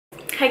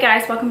Hey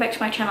guys, welcome back to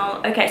my channel.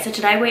 Okay, so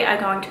today we are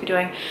going to be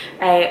doing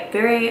a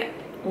very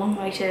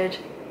long-awaited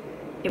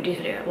empties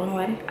video.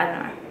 Long-awaited? I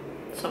don't know,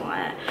 something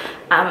like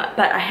that.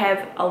 But I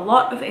have a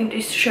lot of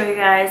empties to show you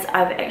guys.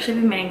 I've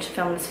actually been meaning to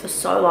film this for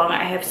so long.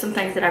 I have some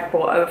things that I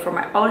brought over from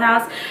my old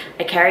house.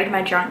 I carried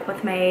my junk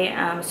with me,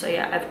 so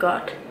yeah, I've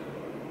got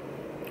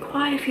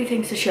quite a few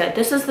things to share.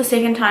 This is the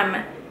second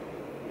time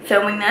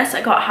filming this.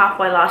 I got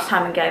halfway last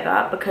time and gave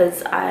up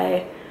because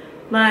I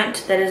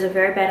learnt that it's a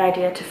very bad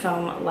idea to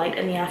film late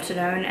in the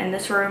afternoon in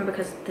this room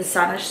because the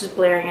sun is just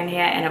blaring in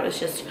here and it was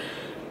just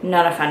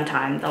not a fun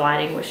time. The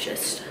lighting was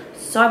just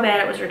so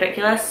bad, it was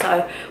ridiculous.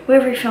 So we're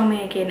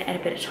refilming again at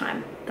a better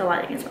time. The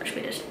lighting is much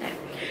better today.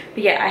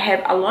 But yeah, I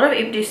have a lot of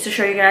empties to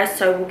show you guys,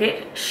 so we'll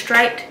get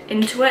straight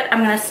into it. I'm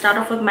going to start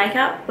off with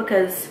makeup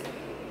because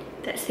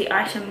that's the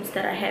items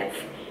that I have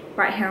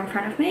right here in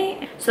front of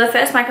me. So the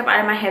first makeup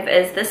item I have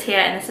is this here,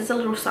 and this is a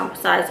little sample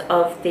size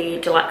of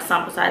the deluxe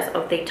sample size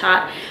of the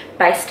Tarte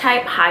Base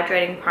Tape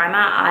Hydrating Primer.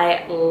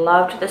 I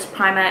loved this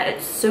primer.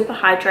 It's super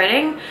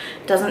hydrating,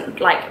 doesn't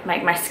like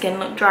make my skin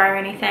look dry or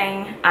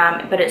anything,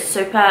 but it's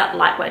super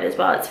lightweight as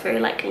well. It's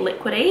very like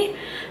liquidy,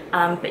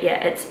 but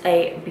yeah, it's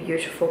a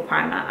beautiful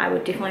primer. I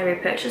would definitely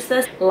repurchase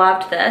this.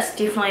 Loved this.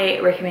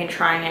 Definitely recommend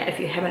trying it if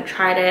you haven't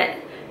tried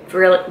it.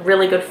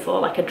 Really good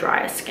for like a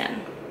drier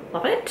skin.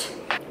 Love it.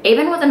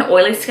 Even with an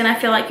oily skin, I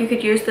feel like you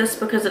could use this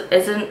because it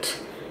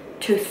isn't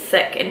too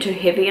thick and too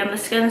heavy on the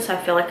skin, so I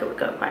feel like it would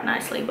go quite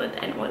nicely with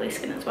an oily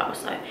skin as well.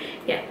 So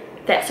yeah,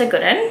 that's a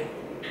good one.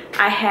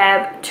 I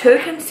have two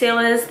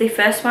concealers. The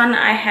first one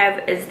I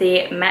have is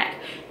the MAC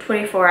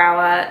 24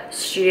 Hour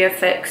Studio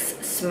Fix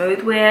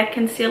Smooth Wear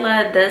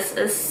Concealer. This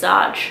is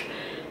such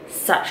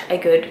a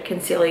good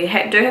concealer.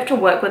 You do have to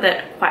work with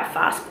it quite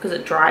fast because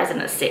it dries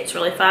and it sets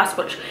really fast,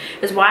 which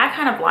is why I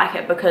kind of like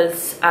it,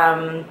 because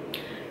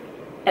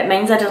it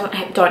means I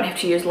don't have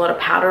to use a lot of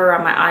powder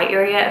around my eye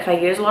area. If I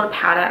use a lot of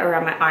powder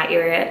around my eye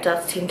area, it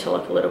does tend to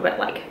look a little bit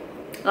like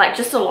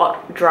just a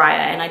lot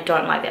drier, and I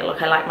don't like that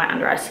look. I like my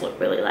under eyes to look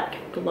really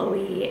like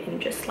glowy and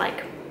just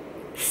like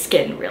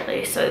skin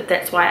really. So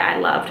that's why I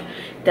loved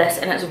this,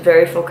 and it's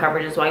very full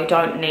coverage as well. You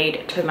don't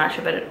need too much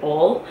of it at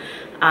all.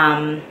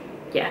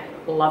 Yeah,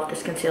 love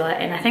this concealer,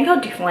 and I think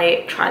I'll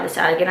definitely try this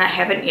out again. I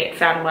haven't yet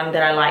found one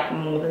that I like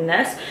more than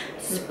this.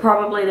 This is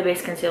probably the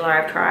best concealer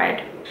I've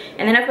tried.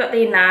 And then I've got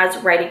the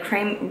NARS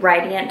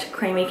Radiant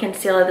Creamy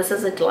Concealer. This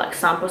is a deluxe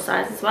sample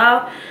size as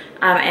well,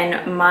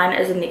 and mine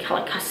is in the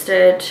color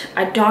Custard.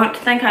 I don't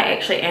think I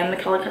actually am the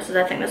color Custard.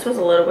 I think this was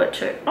a little bit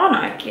too, oh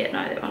no, yeah,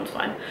 no, that one's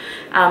fine.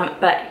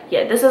 But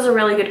yeah, this is a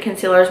really good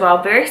concealer as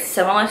well. Very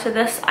similar to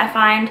this, I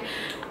find.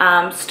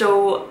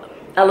 Still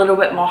a little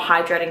bit more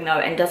hydrating though,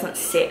 and doesn't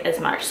set as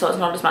much, so it's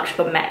not as much of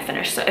a matte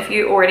finish. So if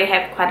you already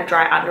have quite a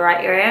dry under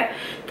eye area,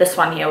 this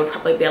one here would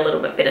probably be a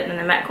little bit better than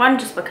the MAC one,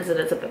 just because it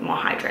is a bit more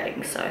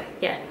hydrating. So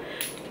yeah,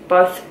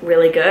 both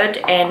really good.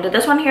 And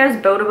this one here is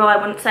buildable. I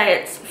wouldn't say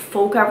it's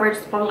full coverage,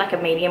 it's probably like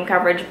a medium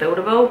coverage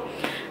buildable,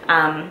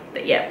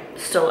 but yeah,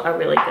 still a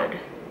really good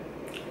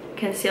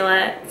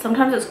concealer.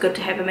 Sometimes it's good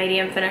to have a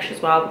medium finish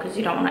as well because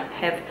you don't want to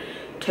have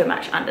too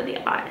much under the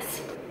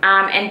eyes.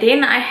 And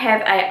then I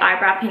have a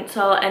eyebrow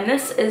pencil, and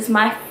this is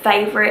my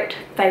favorite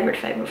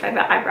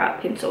eyebrow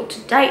pencil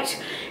to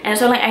date, and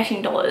it's only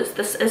 $18.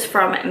 This is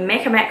from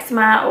Mecca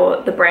Maxima,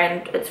 or the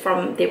brand, it's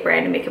from their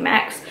brand Mecca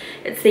Max.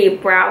 It's the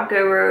Brow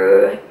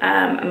Guru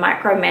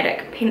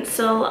Micromatic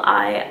Pencil.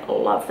 I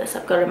love this.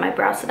 I've got it in my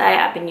brows today.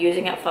 I've been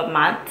using it for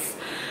months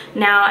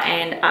now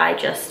and I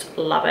just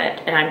love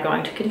it, and I'm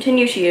going to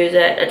continue to use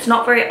it. It's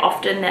not very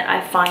often that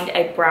I find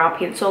a brow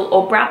pencil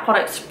or brow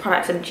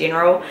products in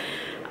general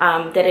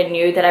that are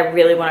new that I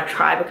really want to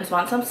try, because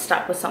once I'm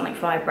stuck with something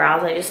for my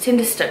brows, I just tend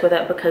to stick with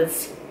it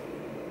because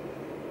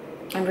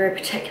I'm very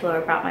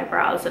particular about my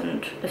brows,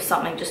 and if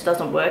something just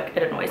doesn't work,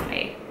 it annoys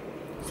me.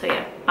 So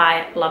yeah,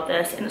 I love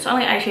this, and it's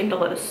only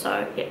 $18,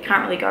 so yeah,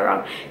 can't really go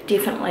wrong.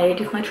 Definitely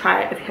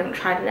try it if you haven't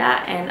tried it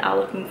out and are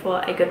looking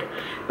for a good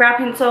brow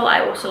pencil.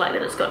 I also like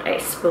that it's got a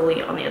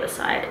spoolie on the other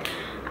side.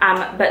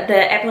 But the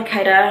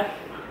applicator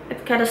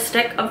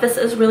stick of this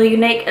is really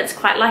unique. It's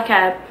quite like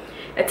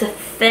it's a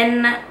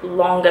thin,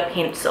 longer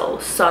pencil,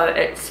 so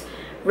it's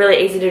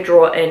really easy to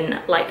draw in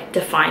like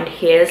defined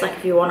hairs, like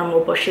if you want a more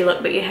bushy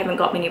look but you haven't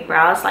got many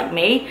brows like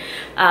me,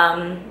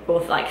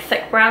 or like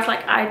thick brows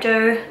like I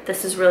do.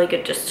 This is really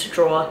good just to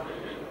draw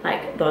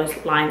like those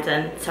lines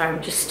in. So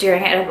I'm just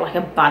staring at like a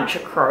bunch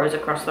of crows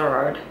across the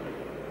road.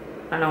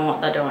 I don't know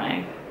what they're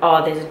doing.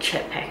 Oh, there's a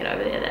chip packet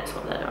over there, that's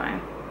what they're doing.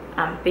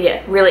 But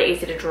yeah, really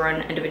easy to draw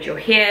in individual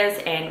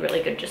hairs, and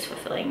really good just for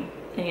filling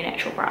in your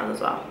natural brows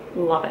as well.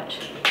 Love it.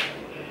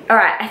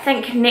 Alright, I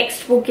think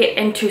next we'll get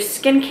into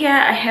skincare.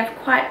 I have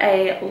quite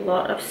a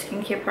lot of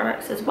skincare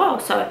products as well,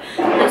 so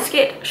let's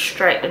get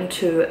straight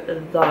into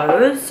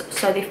those.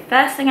 So the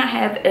first thing I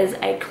have is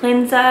a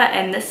cleanser,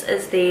 and this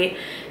is the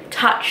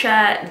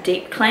Tatcha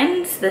Deep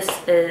Cleanse. This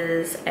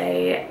is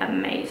a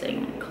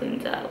amazing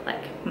cleanser,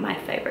 like my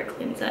favorite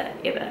cleanser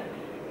ever.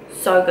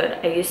 So good.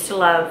 I used to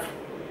love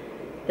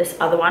this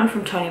other one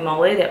from Tony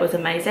Moly that was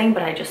amazing,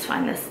 but I just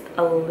find this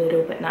a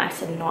little bit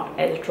nicer, not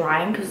as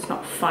drying because it's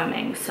not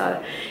foaming.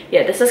 So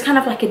yeah, this is kind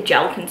of like a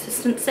gel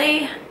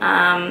consistency,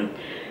 and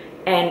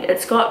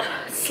it's got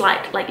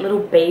slight like little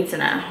beads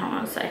in it. I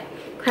want to say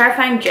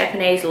clarifying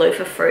Japanese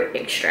loofah fruit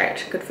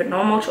extract, good for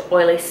normal to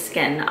oily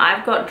skin.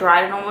 I've got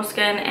dry to normal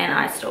skin and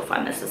I still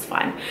find this is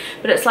fine,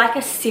 but it's like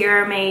a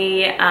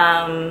serum-y,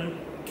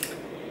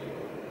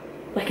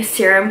 like a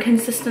serum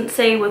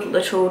consistency with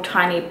little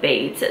tiny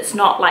beads. It's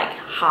not like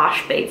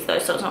harsh beads though,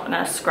 so it's not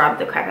going to scrub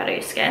the crap out of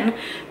your skin,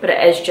 but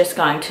it is just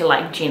going to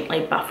like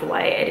gently buff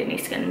away at any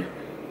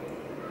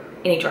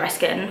dry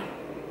skin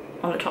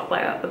on the top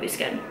layer of your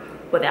skin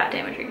without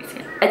damaging your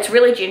skin. It's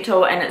really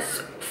gentle and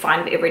it's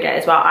fine for every day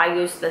as well. I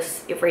use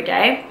this every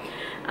day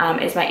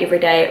as my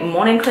everyday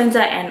morning cleanser,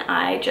 and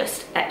I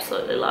just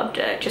absolutely loved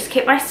it. Just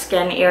kept my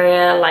skin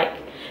area like,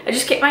 it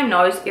just kept my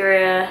nose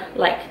area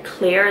like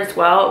clear as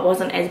well. It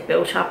wasn't as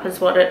built up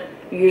as what it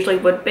usually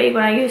would be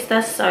when I use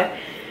this, so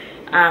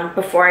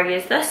before I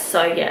use this.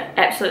 So yeah,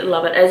 absolutely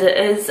love it. As it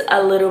is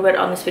a little bit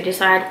on the spendy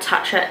side,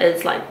 Toucha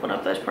is like one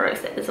of those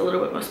products that is a little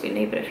bit more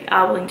spendy, but if you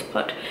are willing to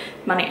put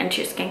money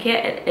into your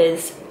skincare, it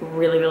is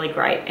really, really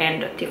great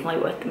and definitely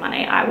worth the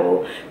money. I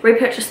will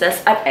repurchase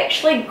this. I've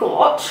actually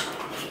got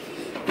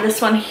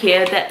this one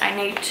here that I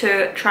need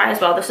to try as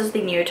well. This is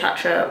the new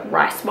Toucha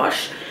Rice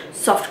Wash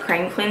Soft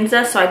Cream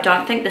Cleanser, so I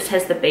don't think this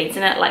has the beads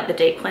in it like the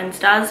Deep Cleanse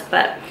does,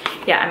 but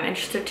yeah, I'm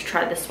interested to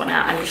try this one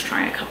out. I'm just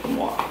trying a couple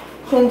more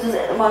cleansers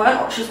at the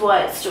moment, which is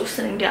why it's still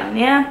sitting down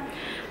there.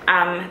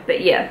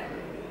 But yeah,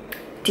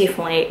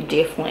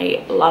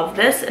 definitely love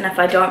this, and if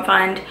I don't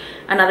find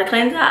another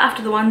cleanser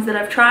after the ones that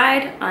I've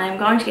tried, I'm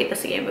going to get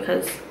this again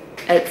because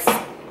it's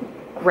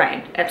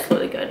great,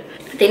 absolutely good.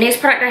 The next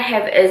product I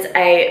have is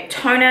a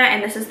toner,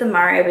 and this is the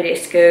Mario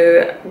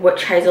Badescu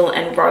Witch Hazel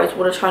and Rose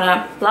Water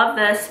Toner. Love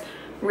this,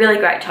 really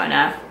great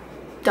toner.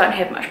 Don't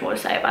have much more to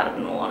say about it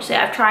in all honesty.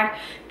 I've tried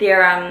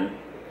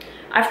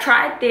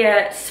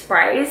their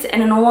sprays,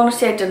 and in all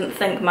honesty I didn't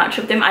think much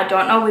of them. I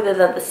don't know whether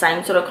they're the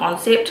same sort of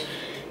concept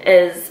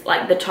as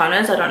like the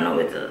toners. I don't know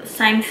whether they're the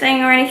same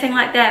thing or anything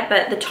like that,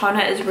 but the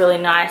toner is really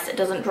nice. It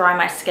doesn't dry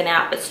my skin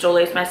out but still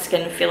leaves my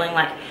skin feeling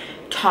like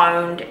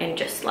toned and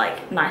just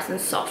like nice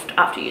and soft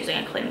after using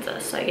a cleanser.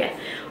 So yeah,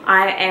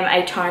 I am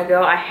a toner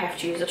girl. I have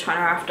to use a toner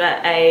after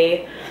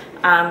a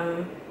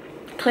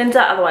cleanser,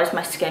 otherwise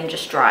my skin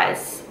just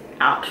dries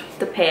out.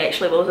 The pH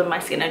levels of my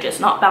skin are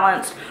just not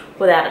balanced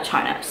without a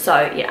toner.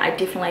 So yeah, I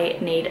definitely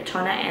need a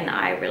toner, and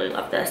I really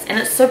love this, and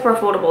it's super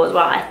affordable as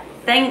well. I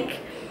think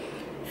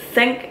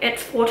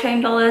it's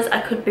 $14.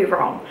 I could be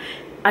wrong.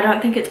 I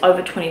don't think it's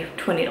over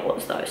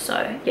 $20 though,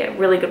 so yeah,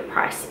 really good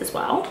price as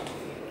well.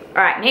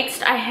 Alright,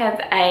 next I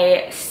have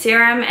a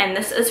serum, and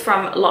this is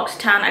from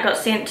L'Occitane. I got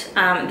sent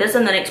this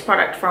and the next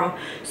product from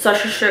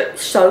Social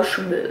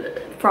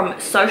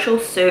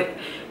Soup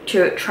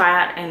to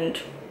try out and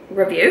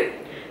review,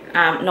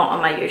 not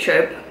on my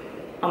YouTube,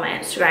 on my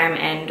Instagram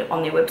and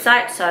on their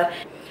website. So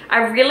I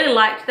really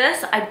liked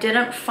this. I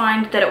didn't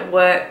find that it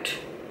worked,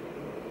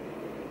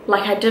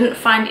 like I didn't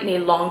find any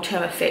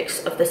long-term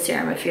effects of the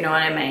serum, if you know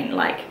what I mean.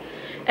 Like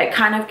it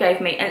kind of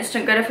gave me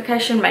instant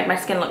gratification, made my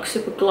skin look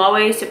super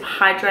glowy, super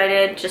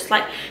hydrated, just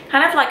like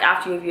kind of like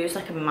after you've used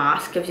like a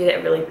mask, gives you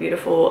that really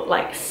beautiful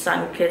like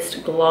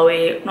sun-kissed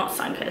glowy, not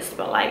sun-kissed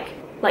but like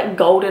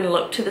golden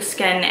look to the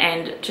skin,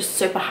 and just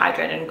super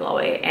hydrated and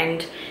glowy.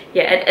 And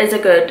yeah, it is a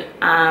good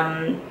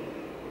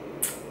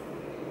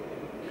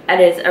it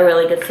is a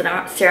really good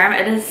serum.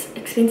 It is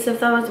expensive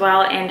though as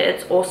well, and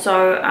it's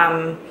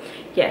also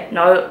yeah,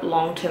 no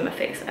long-term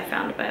effects I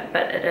found of it,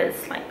 but it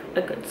is like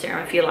a good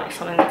serum if you like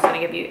something that's going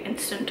to give you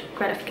instant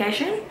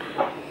gratification.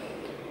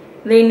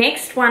 The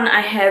next one I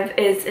have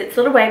is It's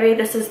Little Baby.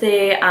 This is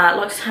the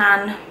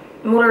L'Occitane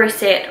Water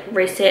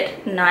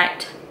Reset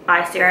Night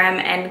Eye Serum,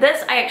 and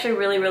this I actually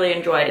really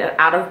enjoyed.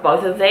 Out of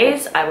both of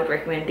these, I would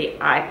recommend the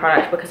eye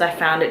product because I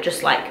found it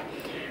just like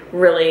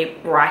really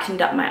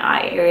brightened up my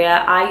eye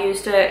area. I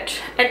used it,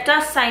 it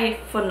does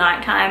say for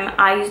nighttime.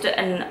 I used it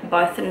in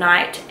both the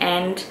night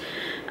and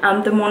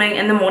the morning.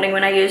 In the morning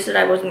when I used it,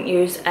 I wouldn't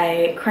use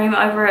a cream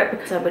over it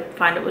because I would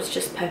find it was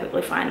just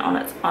perfectly fine on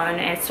its own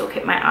and still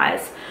kept my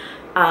eyes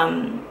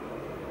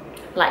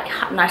like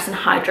nice and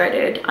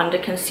hydrated under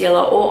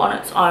concealer or on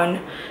its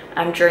own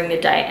during the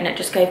day, and it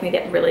just gave me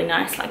that really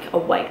nice like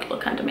awake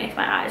look underneath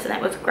my eyes, and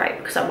that was great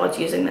because I was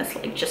using this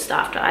like just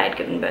after I had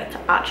given birth to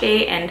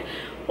Archie and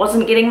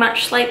wasn't getting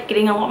much sleep,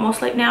 getting a lot more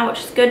sleep now, which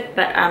is good.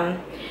 But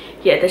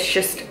yeah, this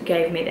just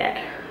gave me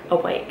that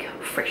awake,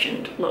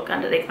 freshened look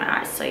underneath my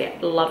eyes. So yeah,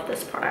 love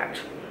this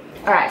product.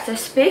 Alright, so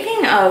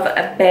speaking of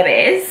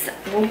babies,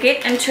 we'll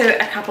get into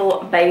a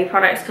couple baby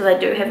products because I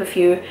do have a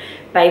few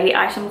baby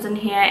items in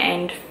here,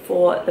 and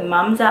for the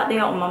mums out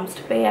there or mums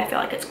to be, I feel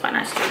like it's quite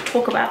nice to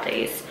talk about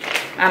these.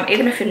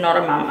 Even if you're not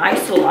a mum, I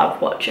still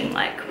love watching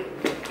like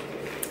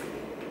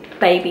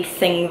baby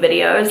thing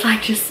videos,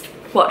 like just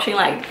watching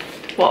like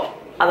what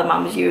other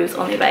mums use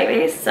on their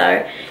babies.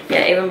 So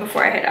yeah, even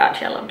before I had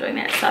Archie, I love doing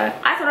that. So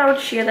I thought I would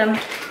share them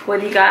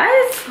with you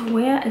guys.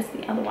 Where is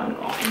the other one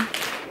gone?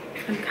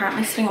 I'm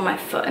currently sitting on my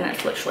foot and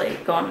it's literally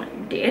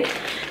gone dead.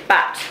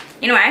 But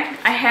anyway,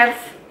 I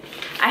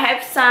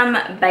have some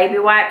baby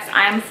wipes.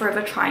 I am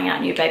forever trying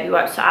out new baby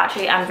wipes. So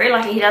Archie, I'm very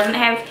lucky. He doesn't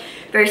have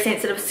very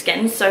sensitive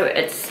skin, so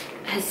his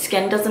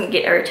skin doesn't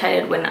get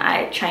irritated when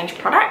I change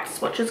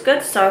products, which is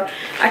good. So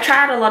I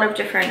try out a lot of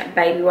different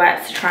baby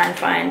wipes to try and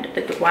find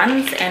the good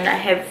ones, and I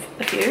have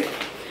a few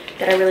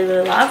that I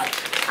really love.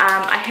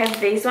 I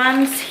have these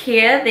ones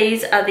here.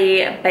 These are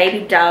the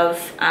Baby Dove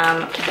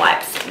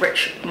wipes,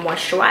 rich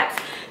moisture wipes.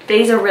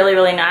 These are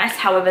really nice.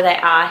 However, they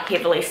are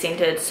heavily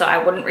scented, so I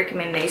wouldn't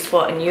recommend these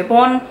for a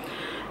newborn.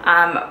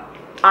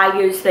 I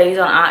use these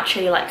on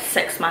Archie like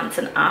 6 months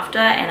and after,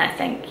 and I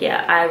think,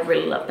 yeah, I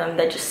really love them.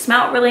 They just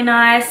smell really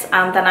nice.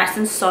 They're nice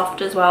and soft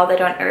as well. They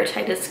don't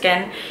irritate his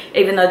skin,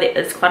 even though there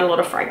is quite a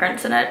lot of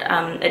fragrance in it.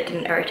 It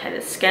didn't irritate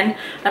his skin.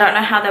 I don't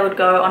know how they would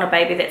go on a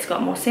baby that's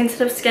got more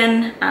sensitive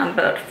skin,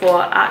 but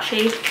for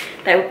Archie,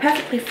 they were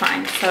perfectly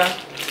fine. So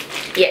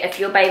yeah,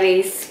 if your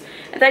babies,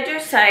 if they do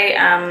say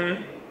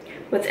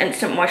with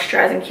instant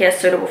moisturizing care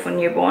suitable for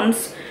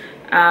newborns,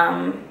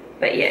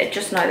 but yeah,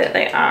 just know that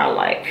they are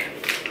like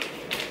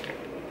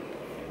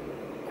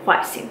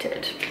quite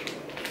scented.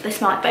 They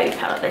smell like baby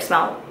powder. They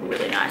smell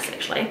really nice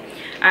actually.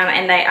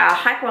 And they are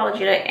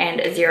hypoallergenic and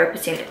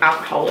 0%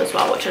 alcohol as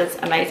well, which is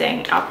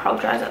amazing. Alcohol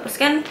dries out the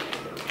skin.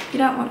 You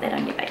don't want that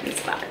on your baby's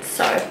butt.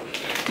 So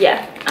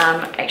yeah,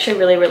 actually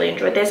really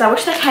enjoyed these. I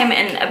wish they came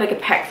in a bigger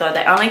pack though.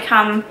 They only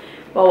come,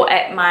 well,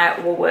 at my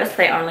Woolworths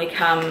they only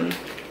come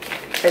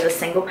as a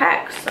single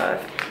pack. So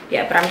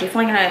yeah, but I'm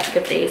definitely gonna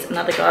give these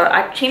another go.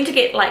 I tend to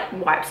get like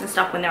wipes and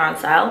stuff when they're on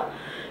sale,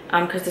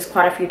 because there's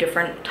quite a few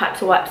different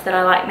types of wipes that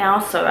I like now,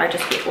 so I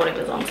just get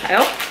whatever's on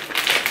sale.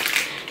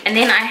 And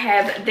then I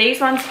have these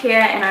ones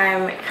here, and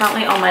I'm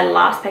currently on my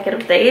last packet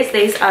of these.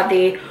 These are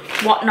the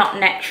Whatnot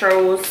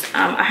Naturals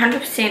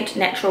 100%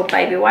 natural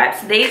baby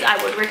wipes. These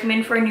I would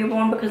recommend for a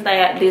newborn because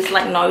there's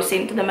like no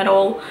scent to them at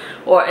all,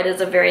 or it is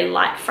a very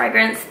light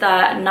fragrance.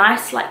 They're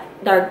nice, like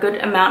they're a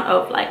good amount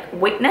of like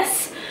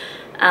wetness,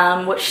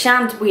 which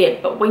sounds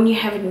weird, but when you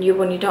have a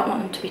newborn you don't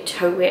want them to be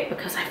too wet,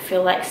 because I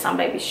feel like some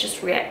babies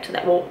just react to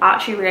that. Well,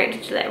 Archie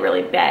reacted to that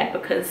really bad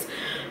because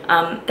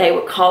they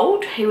were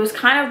cold. He was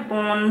kind of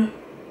born,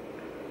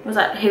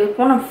 he was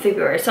born in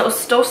February, so it was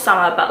still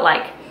summer, but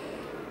like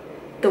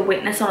the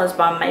wetness on his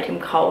bum made him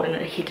cold and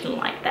he didn't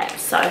like that.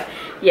 So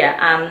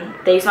yeah,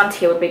 these ones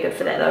here would be good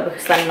for that though,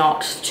 because they're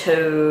not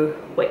too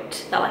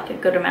wet. They're like a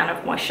good amount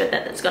of moisture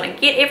that's going to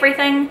get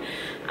everything,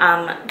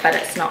 but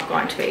it's not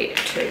going to be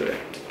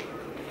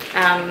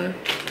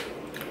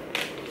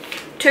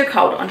too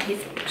cold on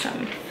his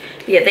bottom.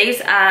 Yeah,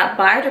 these are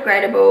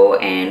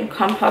biodegradable and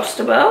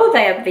compostable.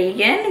 They are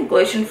vegan,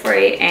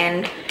 gluten-free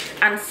and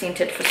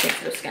unscented for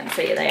sensitive skin.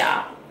 So yeah, they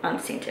are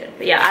unscented.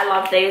 But yeah, I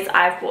love these.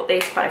 I've bought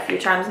these quite a few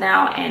times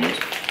now, and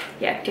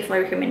yeah,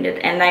 definitely recommended.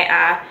 And they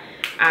are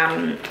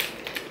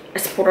a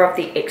supporter of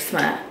the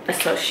Eczema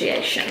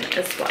Association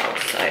as well.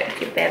 So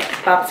if your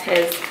Bubs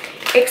has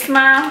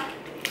eczema,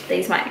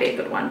 these might be a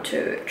good one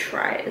to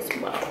try as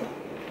well.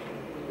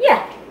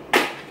 Yeah,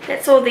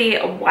 that's all the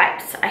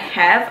wipes I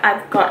have.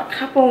 I've got a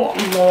couple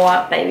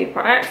more baby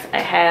products. I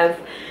have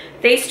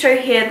these two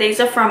here. These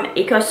are from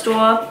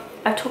EcoStore.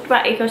 I've talked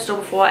about EcoStore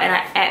before, and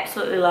I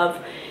absolutely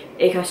love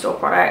EcoStore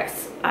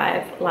products.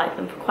 I've liked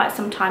them for quite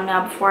some time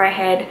now. Before I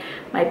had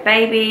my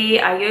baby,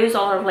 I use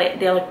all of like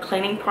their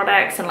cleaning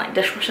products and like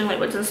dishwashing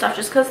liquids and stuff,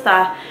 just because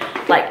they're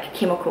like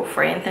chemical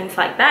free and things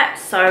like that.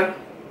 So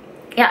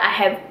yeah, I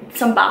have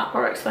some bath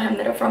products for him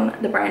that are from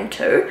the brand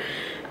too.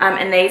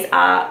 And these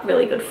are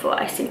really good for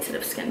a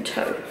sensitive skin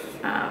too.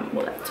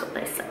 Well, that's what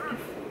they say.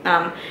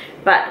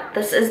 But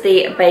this is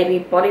the baby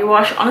body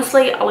wash.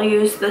 Honestly, I'll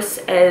use this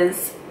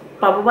as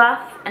bubble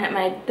bath, and it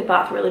made the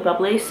bath really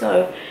bubbly.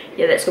 So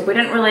yeah, that's good.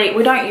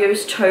 We don't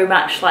use too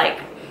much like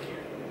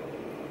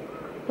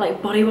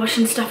body wash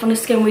and stuff on the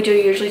skin. We do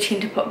usually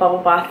tend to put bubble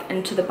bath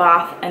into the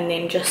bath and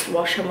then just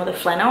wash him with a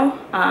flannel.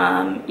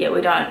 Yeah,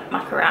 we don't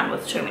muck around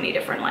with too many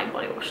different like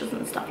body washes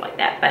and stuff like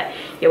that. But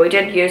yeah, we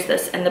did use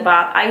this in the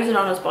bath. I used it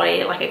on his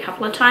body like a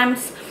couple of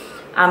times.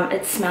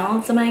 It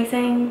smells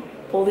amazing.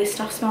 All this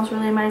stuff smells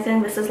really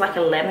amazing. This is like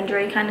a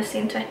lavendery kind of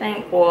scent, I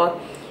think, or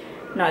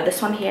no,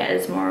 this one here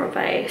is more of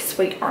a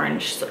sweet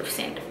orange sort of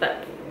scent.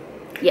 But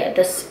yeah,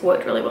 this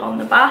worked really well in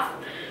the bath.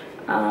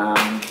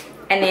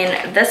 And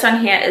then this one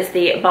here is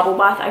the bubble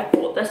bath. I've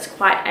bought this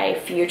quite a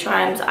few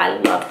times. I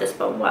love this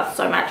bubble bath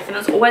so much, and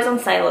it's always on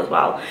sale as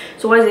well.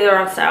 It's always either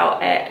on sale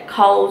at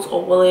Coles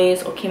or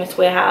Woolies or Chemist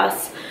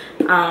Warehouse.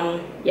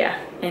 Yeah,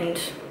 and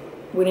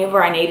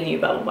whenever I need a new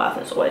bubble bath,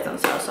 it's always on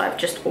sale. So I've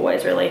just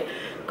always really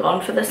gone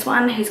for this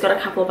one. He's got a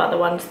couple of other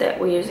ones that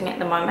we're using at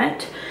the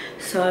moment.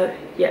 So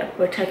yeah,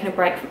 we're taking a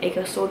break from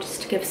EcoStore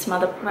just to give some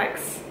other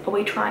products a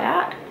wee try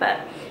out.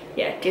 But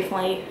yeah,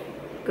 definitely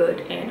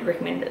good and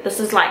recommend it. This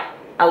is like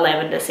a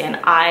lavender scent.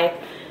 I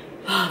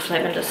love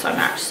lavender so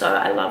much, so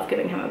I love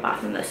giving him a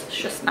bath in this. It's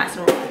just nice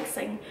and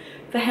relaxing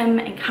for him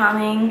and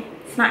calming.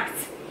 It's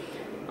nice.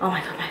 Oh my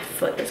god, my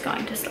foot is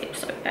going to sleep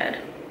so bad.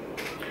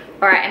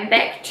 Alright, and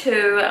back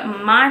to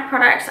my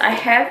products. I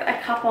have a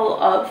couple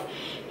of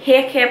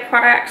hair care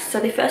products.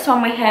 So the first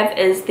one we have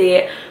is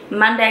the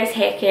Monday's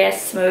Hair Care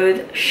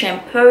Smooth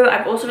Shampoo.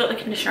 I've also got the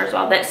conditioner as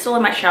well. That's still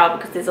in my shower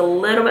because there's a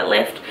little bit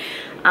left,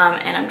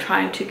 and I'm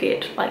trying to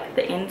get like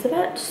the ends of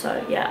it.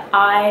 So yeah,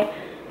 I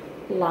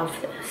love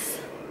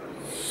this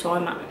so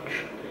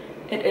much.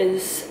 It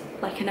is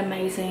like an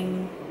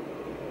amazing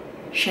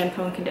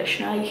shampoo and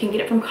conditioner. You can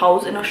get it from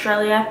Coles in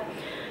Australia,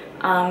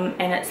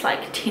 and it's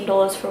like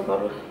 $10 for a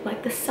bottle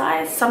like this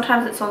size.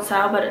 Sometimes it's on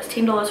sale, but it's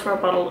 $10 for a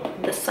bottle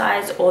this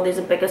size, or there's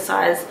a bigger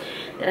size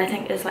that I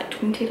think is like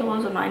 $20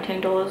 or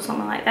 $19 or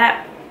something like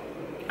that.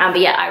 But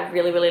yeah, I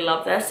really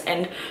love this,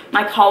 and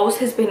my Coles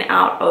has been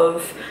out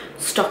of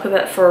stock of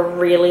it for a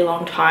really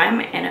long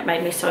time, and it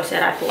made me so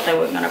sad. I thought they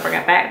weren't going to bring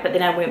it back, but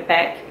then I went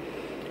back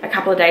a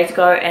couple of days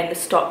ago and the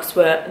stocks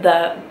were,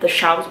 the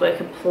shelves were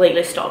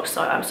completely stocked,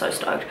 so I'm so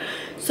stoked.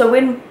 So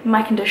when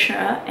my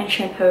conditioner and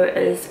shampoo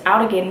is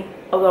out again,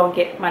 I'll go and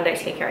get Monday's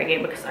Hair Care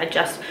again because I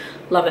just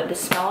love it. The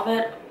smell of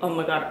it, oh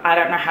my god, I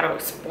don't know how to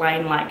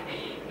explain like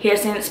hair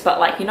scents, but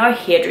like, you know,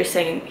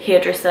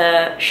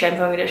 hairdresser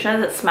shampoo and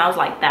conditioners, it smells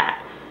like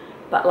that,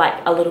 but like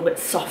a little bit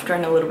softer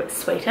and a little bit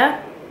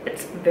sweeter.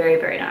 It's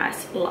very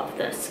nice. Love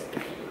this.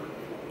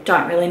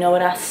 Don't really know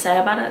what else to say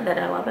about it, that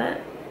I love it.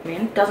 I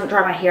mean, it doesn't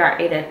dry my hair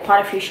out either.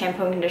 Quite a few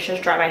shampoo and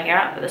conditioners dry my hair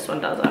out, but this one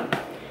doesn't.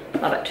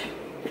 Love it.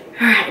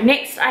 Alright,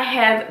 next I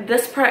have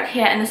this product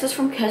here, and this is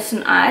from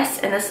Kirsten Ice,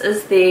 and this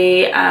is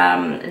the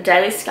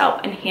Daily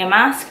Scalp and Hair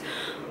Mask.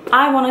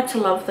 I wanted to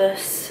love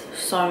this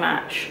so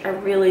much. I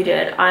really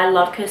did. I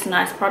love Kirsten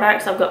Ice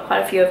products. I've got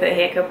quite a few of her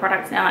hair care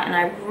products now, and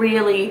I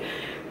really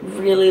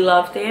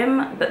love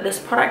them, but this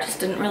product just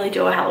didn't really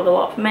do a hell of a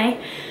lot for me.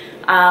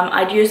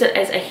 I'd use it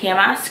as a hair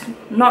mask.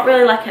 Not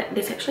really like it.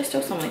 There's actually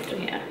still some left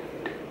in here.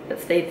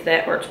 It's either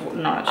that or it's,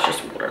 no, it's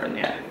just water in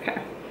there. Okay.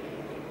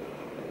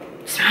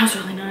 It smells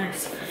really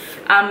nice.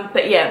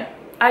 But yeah,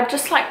 I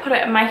just like put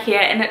it in my hair,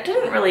 and it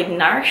didn't really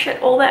nourish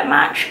it all that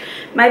much.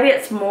 Maybe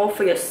it's more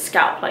for your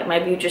scalp, like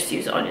maybe you just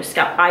use it on your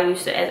scalp. I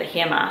used it as a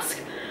hair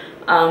mask.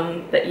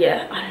 But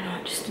yeah, I don't know,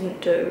 it just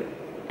didn't do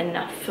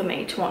enough for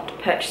me to want to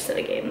purchase it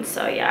again.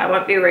 So yeah, I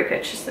won't be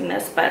repurchasing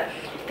this, but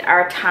there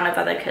are a ton of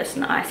other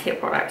Kirsten Ice hair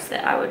products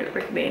that I would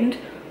recommend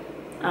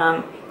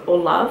or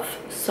love.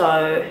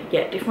 So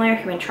yeah, definitely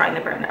recommend trying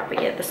the brand out,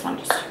 but yeah, this one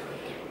just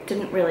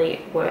didn't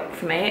really work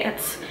for me.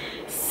 It's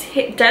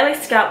Daily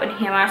Scalp and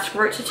Hair Mask,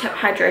 root to tip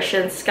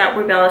hydration, scalp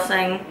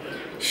rebalancing,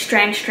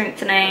 strand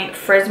strengthening,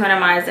 frizz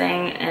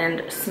minimizing,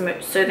 and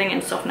soothing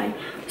and softening.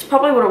 This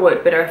probably would have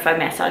worked better if I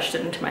massaged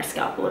it into my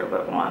scalp a little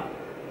bit more.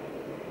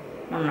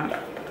 I don't know.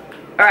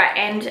 Alright,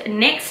 and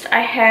next I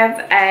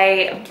have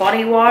a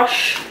body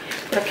wash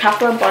with a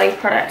couple of body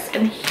products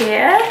in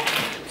here.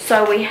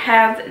 So we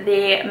have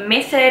the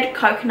Method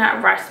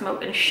Coconut Rice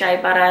Milk and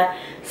Shea Butter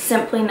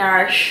Simply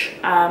Nourish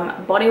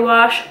body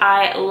wash.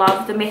 I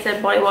love the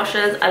Method body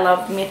washes. I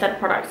love Method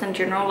products in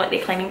general, like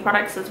their cleaning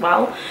products as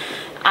well.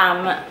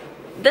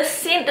 This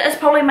scent is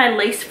probably my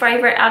least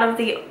favorite out of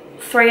the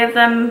three of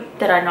them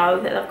that I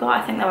know that they've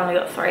got. I think they've only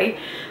got three.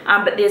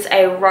 But there's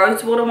a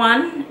rose water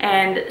one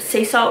and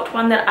sea salt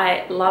one that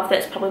I love.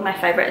 That's probably my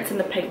favorite. It's in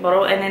the pink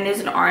bottle. And then there's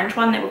an orange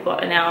one that we've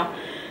got in our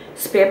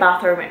spare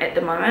bathroom at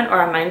the moment, or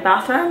our main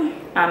bathroom,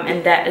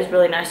 and that is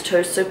really nice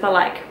too. Super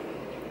like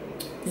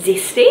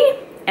zesty.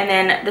 And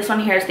then this one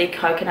here is the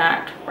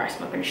Coconut Rice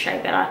Milk and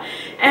Shea Butter,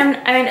 and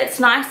I mean, it's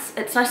nice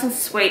and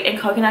sweet and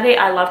coconutty.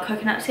 I love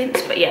coconut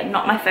scents, but yeah,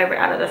 not my favorite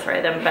out of the three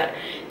of them, but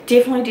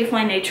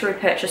definitely need to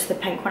repurchase the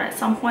pink one at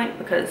some point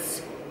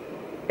because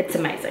it's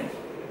amazing.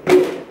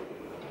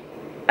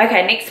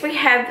 Okay, next we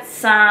have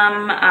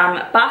some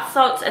bath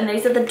salts, and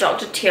these are the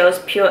Dr. Teal's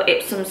Pure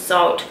Epsom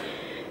Salt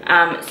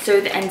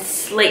Soothe and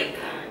Sleep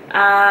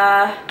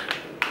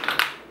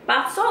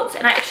bath salts.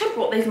 And I actually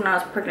bought these when I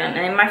was pregnant,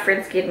 and then my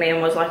friend scared me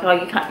and was like, oh,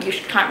 you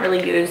can't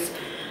really use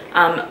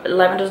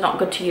lavender's not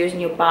good to use in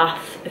your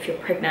bath if you're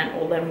pregnant,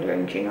 or lavender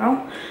in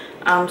general.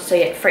 So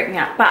yeah, it freaked me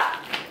out, but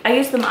I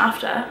used them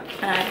after,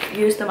 and I've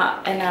used them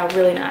up, and they're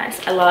really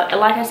nice. I love,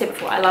 like I said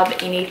before, I love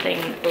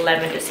anything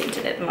lavender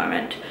scented at the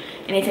moment.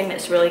 Anything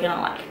that's really gonna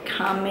like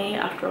calm me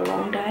after a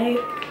long day,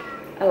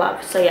 I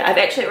love. So yeah, I've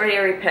actually already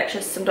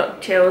repurchased some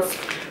Dr. Teal's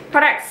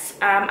products.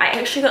 I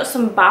actually got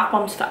some bath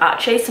bombs for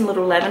Archie, some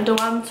little lavender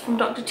ones from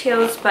Dr.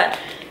 Teal's, but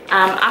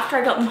after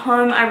I got them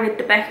home, I read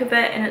the back of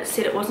it and it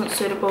said it wasn't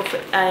suitable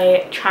for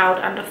a child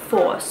under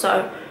 4,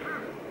 so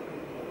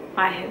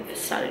I have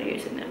started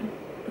using them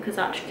because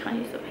Archie can't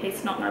use them.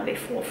 He's not going to be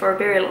 4 for a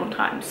very long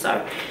time,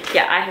 so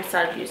yeah, I have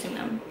started using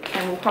them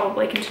and will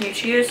probably continue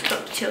to use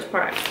Dr. Teal's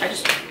products. I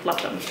just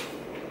love them,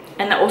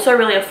 and they're also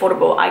really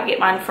affordable.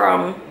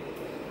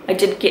 I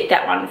did get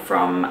that one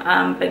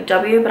from Big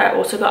W, but I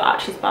also got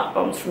Archie's bath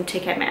bombs from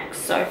TK Maxx,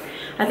 so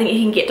I think you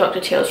can get Dr.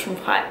 Teal's from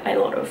quite a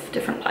lot of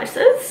different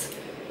places.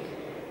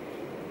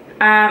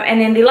 And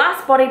then the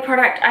last body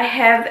product I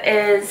have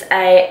is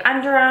a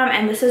underarm,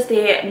 and this is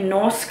the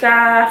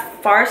Norska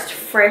Forest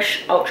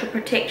Fresh Ultra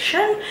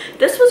Protection.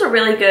 This was a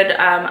really good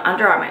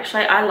underarm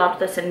actually. I loved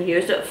this and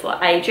used it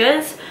for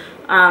ages.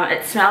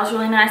 It smells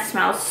really nice,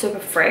 smells super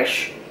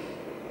fresh.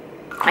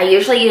 I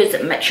usually use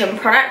Mitchum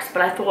products,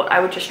 but I thought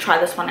I would just try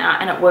this one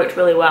out and it worked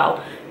really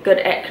well. Good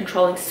at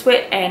controlling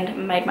sweat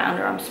and made my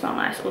underarms smell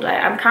nice all day.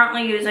 I'm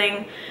currently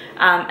using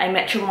a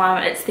Mitchum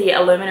one. It's the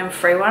aluminum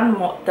free one,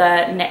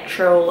 the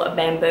natural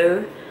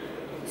bamboo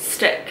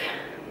stick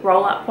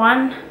roll up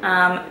one.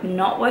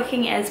 Not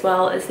working as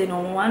well as the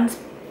normal ones.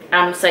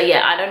 So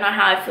yeah, I don't know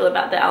how I feel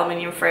about the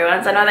aluminium free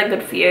ones. I know they're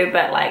good for you,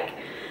 but like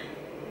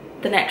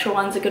the natural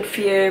ones are good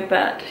for you,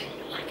 but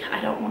like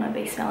I don't want to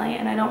be smelly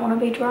and I don't want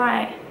to be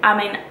dry. I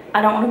mean,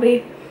 I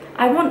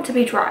want to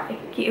be dry.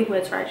 Get your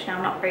words right now,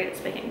 I'm not great at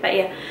speaking. But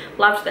yeah,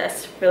 loved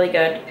this, really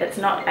good. It's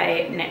not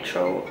a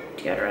natural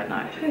deodorant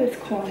though. Who is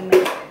calling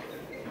me?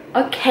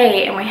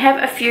 Okay, and we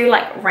have a few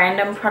like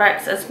random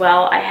products as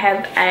well. I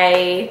have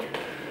a,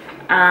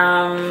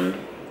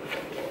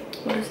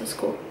 what is this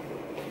called?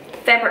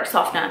 Fabric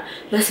softener.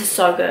 This is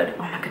so good,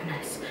 oh my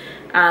goodness.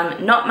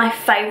 Not my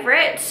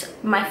favorite.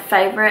 My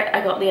favorite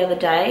I got the other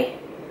day.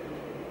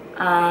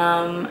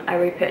 I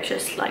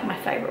repurchased like my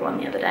favorite one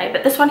the other day,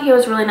 but this one here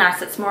was really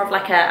nice. It's more of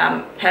like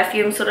a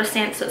perfume sort of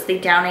scent, so it's the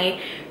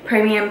Downy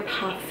Premium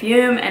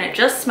Perfume, and it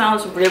just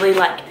smells really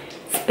like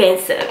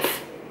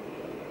expensive.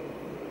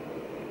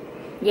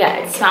 Yeah,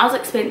 it smells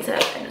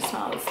expensive and it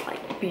smells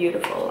like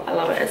beautiful. I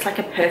love it. It's like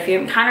a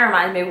perfume, kind of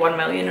reminds me of 1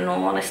 Million in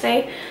all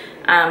honesty.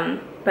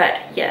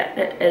 But yeah,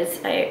 it is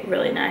a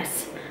really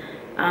nice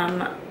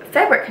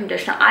fabric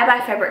conditioner. I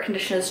buy fabric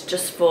conditioners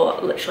just for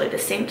literally the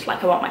scent.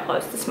 Like I want my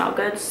clothes to smell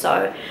good.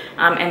 So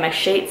and my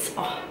sheets,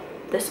 oh,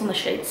 this on the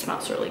sheets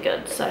smells really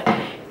good. So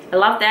I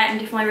love that and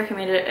definitely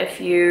recommend it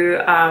if you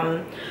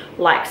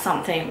like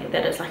something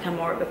that is like a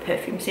more of a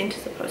perfume scent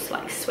as opposed to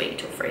like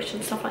sweet or fresh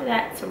and stuff like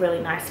that. It's a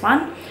really nice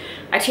one.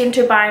 I tend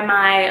to buy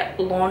my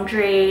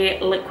laundry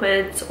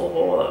liquids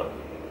or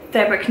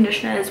fabric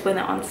conditioners when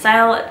they're on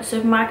sale at the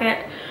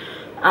supermarket.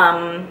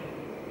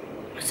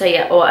 So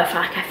yeah, or if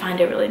like I find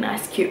a really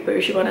nice cute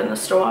bougie one in the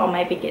store, I'll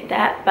maybe get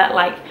that. But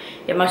like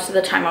yeah, most of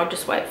the time I'll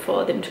just wait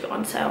for them to go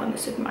on sale in the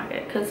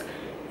supermarket, because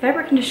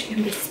fabric conditioner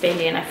can be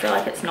spendy and I feel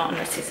like it's not a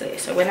necessity.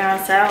 So when they're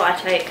on sale, I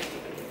take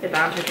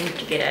advantage and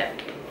to get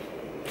it.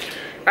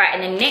 Right,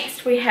 and then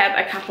next we have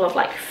a couple of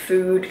like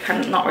food,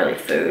 kind of not really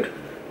food,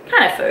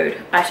 kind of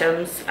food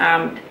items,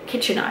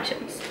 kitchen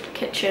items,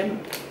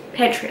 kitchen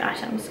pantry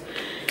items.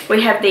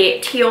 We have the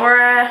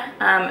Tiora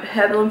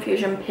Herbal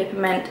Infusion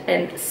Peppermint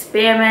and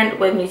Spearmint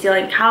with New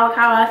Zealand Kawa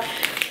Kawa.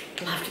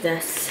 Loved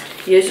this.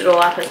 Used it all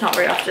up. It's not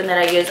very often that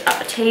I use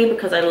up a tea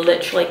because I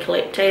literally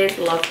collect teas.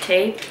 Love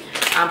tea.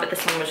 But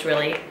this one was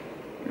really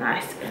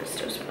nice and it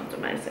still smells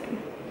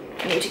amazing.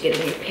 I need to get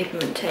a new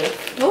peppermint tea.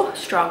 Oh,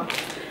 strong.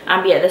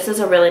 Yeah, this is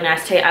a really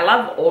nice tea. I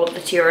love all of the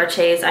Tiora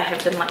teas. I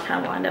have them like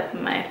kind of lined up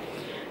in my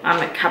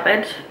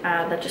cupboard.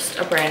 They're just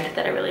a brand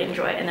that I really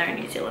enjoy and they're a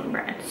New Zealand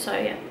brand. So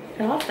yeah.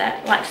 I love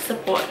that. I like to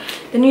support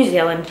the New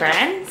Zealand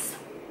brands.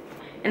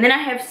 And then I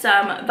have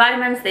some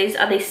vitamins. These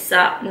are the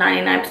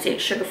 99%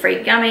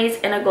 sugar-free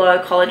gummies, Inner Glow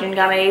collagen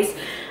gummies.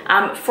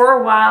 For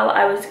a while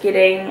I was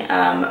getting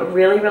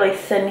really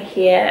thin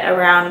hair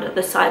around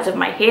the sides of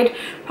my head.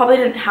 Probably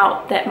didn't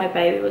help that my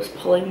baby was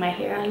pulling my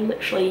hair. I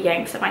literally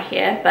yanks at my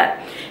hair, but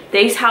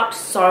these helped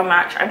so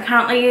much. I'm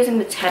currently using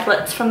the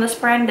tablets from this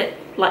brand, that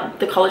like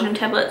the collagen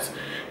tablets,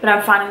 but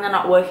I'm finding they're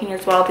not working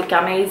as well. The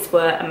gummies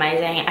were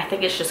amazing. I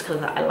think it's just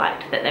because I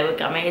liked that they were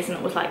gummies and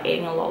it was like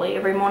eating a lolly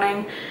every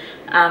morning.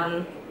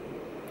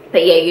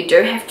 But yeah, you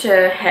do have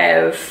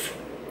to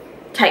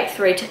take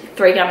three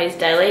gummies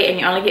daily, and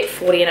you only get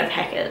 40 in a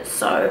packet.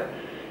 So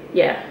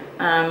yeah,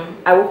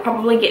 I will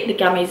probably get the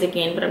gummies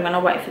again, but I'm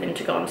gonna wait for them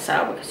to go on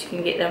sale because you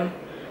can get them,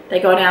 they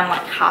go down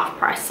like half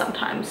price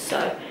sometimes.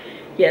 So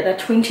yeah, they're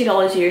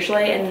 $20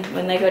 usually, and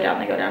when they go down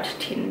to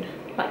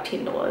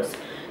 $10.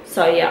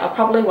 So yeah, I'll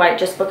probably wait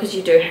just because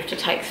you do have to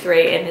take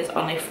 3 and there's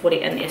only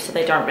 40 in there, so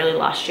they don't really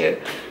last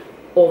you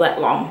all that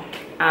long.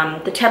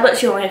 The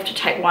tablets you only have to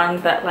take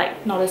 1, but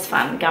like not as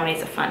fun.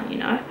 Gummies are fun, you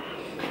know.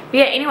 But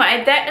yeah,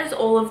 anyway, that is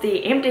all of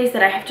the empties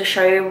that I have to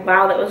show you.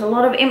 Wow, that was a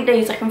lot of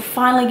empties. I can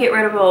finally get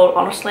rid of it all.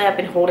 Honestly, I've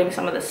been hoarding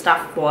some of this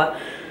stuff for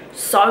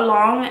so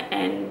long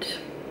and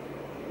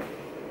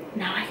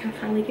now I can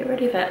finally get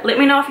rid of it. Let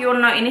me know if you want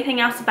to know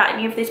anything else about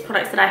any of these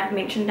products that I have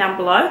mentioned down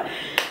below.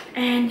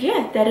 And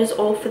yeah, that is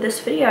all for this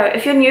video.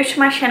 If you're new to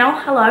my channel,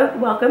 hello,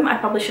 welcome. I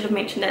probably should have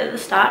mentioned that at the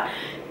start.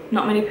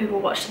 Not many people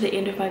watch to the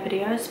end of my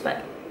videos,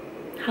 but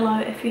hello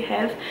if you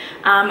have.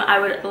 I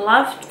would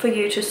love for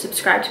you to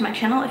subscribe to my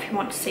channel if you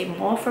want to see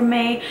more from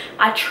me.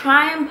 I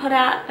try and put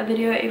out a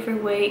video every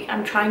week.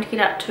 I'm trying to get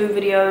out 2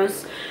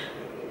 videos,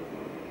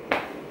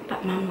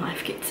 but mum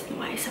life gets in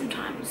the way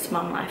sometimes.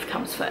 Mum life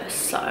comes first,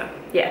 so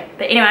yeah.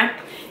 But anyway,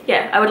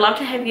 yeah, I would love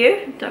to have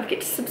you. Don't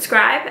forget to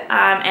subscribe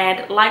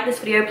and like this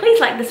video. Please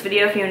like this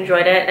video if you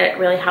enjoyed it. It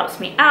really helps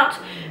me out.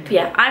 But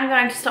yeah, I'm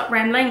going to stop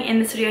rambling in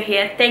this video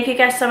here. Thank you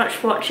guys so much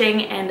for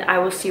watching, and I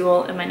will see you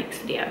all in my next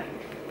video.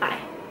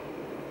 Bye.